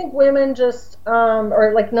women just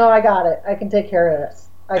are like, no, I got it. I can take care of this.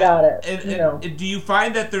 I got it. And do you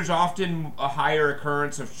find that there's often a higher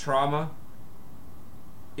occurrence of trauma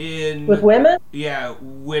with women? Yeah,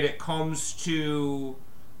 when it comes to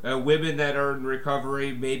women that are in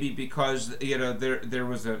recovery, maybe because there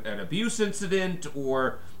was an abuse incident,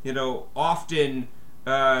 or often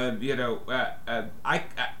when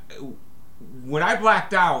I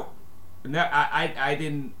blacked out, I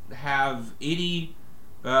didn't have any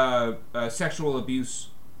sexual abuse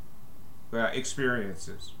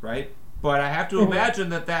experiences, right? But I have to imagine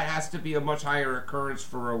that has to be a much higher occurrence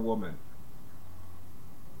for a woman.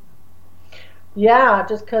 Yeah,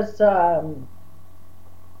 just because,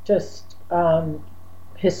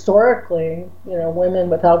 historically, women,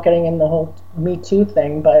 without getting in the whole Me Too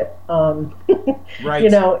thing, but right. It's right.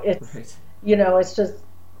 It's just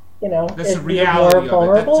that's the more reality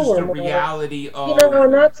vulnerable. That's just the reality of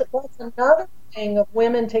and that's another thing of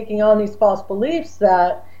women taking on these false beliefs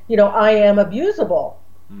that I am abusable.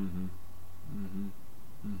 Mm-hmm. Mm-hmm.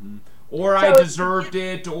 Mm-hmm. Or so I deserved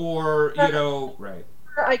it, or right.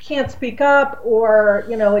 I can't speak up, or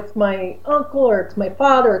it's my uncle, or it's my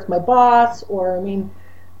father, it's my boss, or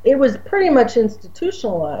it was pretty much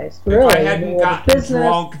institutionalized. Really, if I hadn't gotten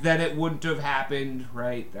drunk, then it wouldn't have happened,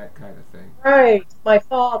 right? That kind of thing. Right, it's my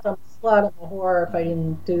fault. I'm a slut. I'm a whore if I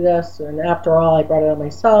didn't do this, and after all, I brought it on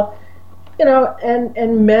myself.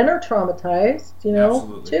 And men are traumatized,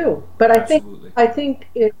 Absolutely. too. But Absolutely. I think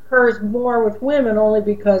it occurs more with women only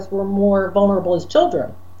because we're more vulnerable as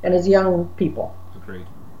children and as young people. Agreed.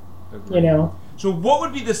 So what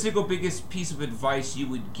would be the single biggest piece of advice you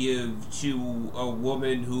would give to a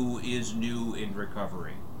woman who is new in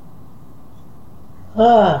recovery?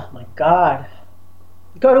 Oh, my God.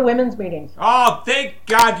 Go to women's meetings. Oh, thank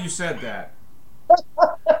God you said that.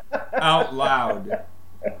 Out loud.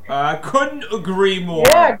 I couldn't agree more.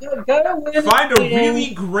 Yeah, go to women's Find a meetings.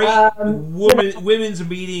 really great women's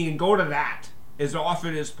meeting and go to that as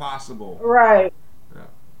often as possible. Right.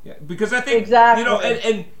 Yeah. Because I think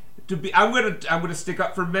and to be, I'm gonna stick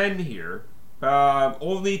up for men here,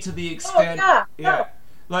 only to the extent,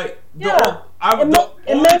 like the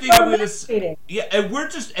only thing I'm gonna say, and we're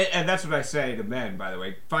just, and that's what I say to men, by the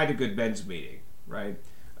way, find a good men's meeting, right?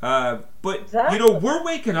 But we're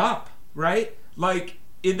waking up, right? Like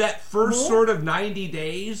in that first sort of 90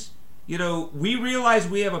 days, we realize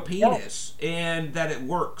we have a penis and that it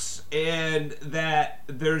works, and that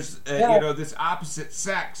there's this opposite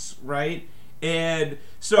sex, right? And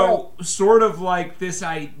so sort of like this,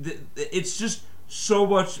 it's just so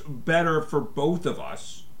much better for both of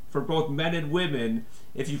us, for both men and women,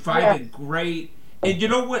 if you find it great. And you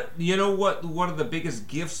know what one of the biggest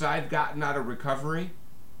gifts I've gotten out of recovery?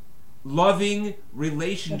 Loving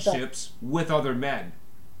relationships with other men.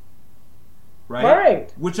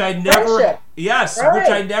 Right? Which I never which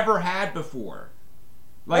I never had before.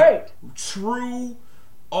 Like true,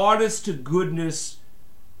 honest to goodness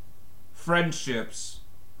friendships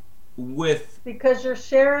with, because you're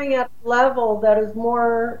sharing at a level that is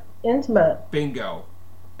more intimate. Bingo.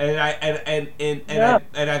 And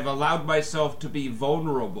I've allowed myself to be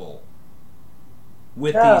vulnerable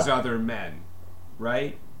with these other men,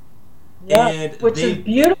 right? Yeah, and which is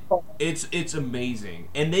beautiful. It's amazing,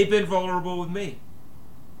 and they've been vulnerable with me,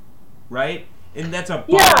 right? And that's a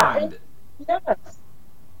bond.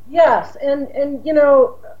 Yes, and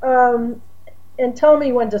and tell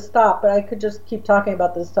me when to stop. But I could just keep talking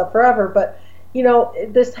about this stuff forever. But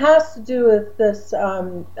this has to do with this.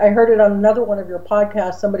 I heard it on another one of your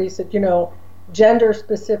podcasts. Somebody said,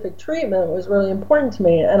 gender-specific treatment was really important to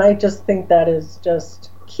me, and I just think that is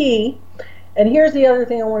just key. And here's the other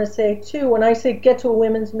thing I want to say, too. When I say get to a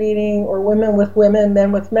women's meeting, or women with women,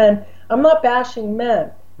 men with men, I'm not bashing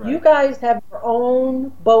men. Right. You guys have your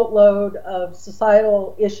own boatload of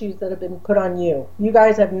societal issues that have been put on you. You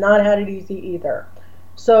guys have not had it easy either.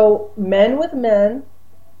 So men with men,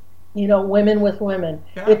 women with women.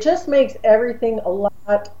 Yeah. It just makes everything a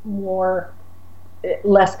lot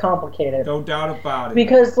less complicated. No doubt about it.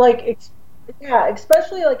 Because,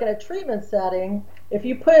 especially like in a treatment setting, if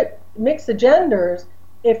you mix the genders,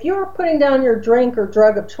 if you're putting down your drink or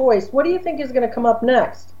drug of choice, what do you think is going to come up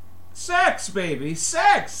next? Sex, baby,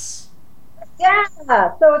 sex. Yeah,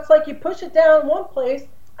 so it's like you push it down one place.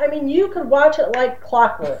 I mean, you could watch it like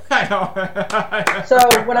clockwork. I know. So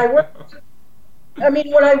when I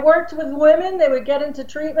worked with women, they would get into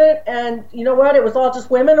treatment, and you know what? It was all just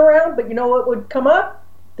women around, but you know what would come up?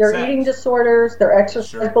 Their eating disorders, their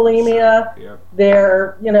exercise bulimia,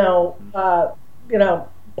 their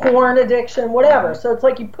porn addiction, whatever. So it's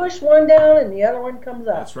like you push one down and the other one comes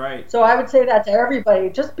up. That's right. So I would say that to everybody.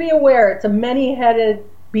 Just be aware. It's a many-headed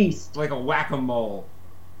beast. It's like a whack-a-mole.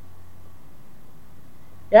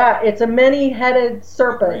 Yeah, it's a many-headed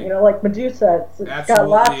serpent, like Medusa. It's got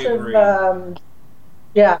lots of...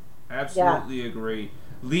 Absolutely agree.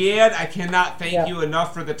 Leeanne, I cannot thank you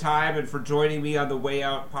enough for the time and for joining me on the Way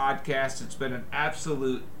Out podcast. It's been an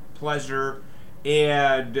absolute pleasure.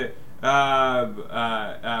 And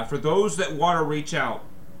for those that want to reach out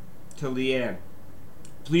to Leeanne,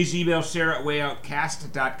 please email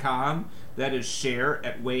share@wayoutcast.com. That is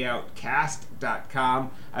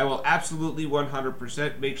share@wayoutcast.com. I will absolutely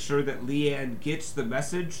 100% make sure that Leeanne gets the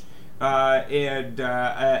message, and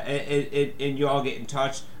you all get in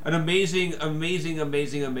touch. An amazing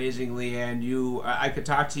Leeanne. I could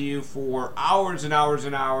talk to you for hours and hours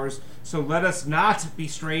and hours. So let us not be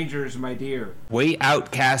strangers, my dear. Way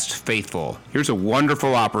Outcast faithful, here's a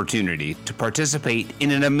wonderful opportunity to participate in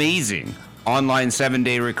an amazing online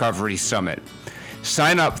 7-day recovery summit.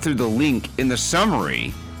 Sign up through the link in the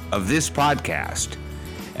summary of this podcast.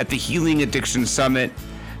 At the Healing Addiction Summit,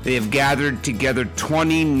 they have gathered together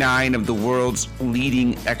 29 of the world's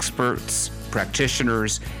leading experts,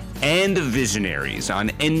 practitioners, and visionaries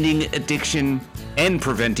on ending addiction and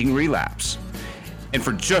preventing relapse. And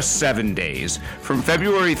for just 7 days, from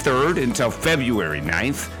February 3rd until February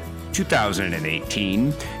 9th,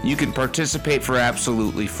 2018, you can participate for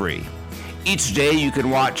absolutely free. Each day you can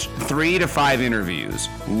watch 3 to 5 interviews,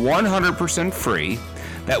 100% free,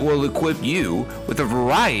 that will equip you with a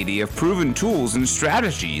variety of proven tools and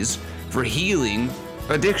strategies for healing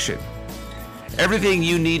addiction. Everything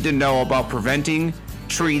you need to know about preventing,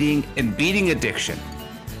 treating, and beating addiction,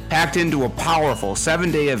 packed into a powerful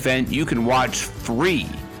 7-day event you can watch free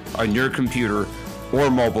on your computer or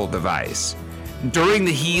mobile device. During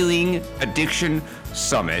the Healing Addiction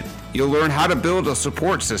Summit, you'll learn how to build a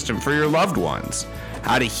support system for your loved ones,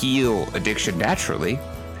 how to heal addiction naturally,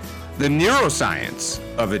 the neuroscience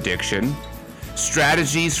of addiction,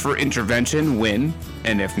 strategies for intervention when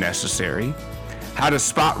and if necessary, how to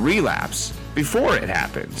spot relapse before it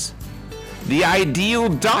happens, the ideal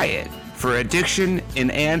diet for addiction and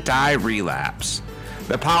anti-relapse,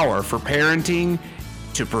 the power for parenting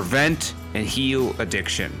to prevent and heal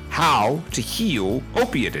addiction, how to heal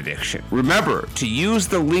opiate addiction. Remember to use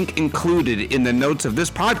the link included in the notes of this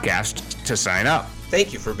podcast to sign up.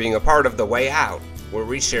 Thank you for being a part of The Way Out, where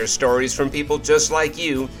we share stories from people just like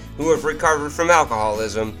you who have recovered from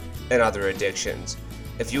alcoholism and other addictions.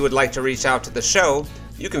 If you would like to reach out to the show,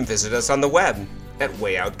 you can visit us on the web at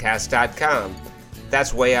wayoutcast.com.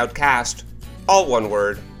 That's wayoutcast, all one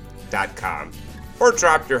word, .com. Or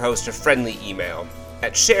drop your host a friendly email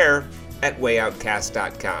at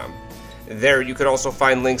share@wayoutcast.com. There you can also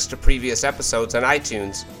find links to previous episodes on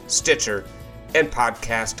iTunes, Stitcher, and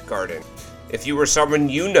Podcast Garden. If you or someone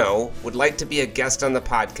you know would like to be a guest on the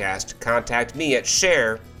podcast, contact me at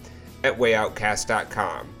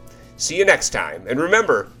share@wayoutcast.com. See you next time, and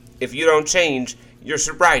remember, if you don't change, your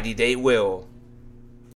sobriety date will.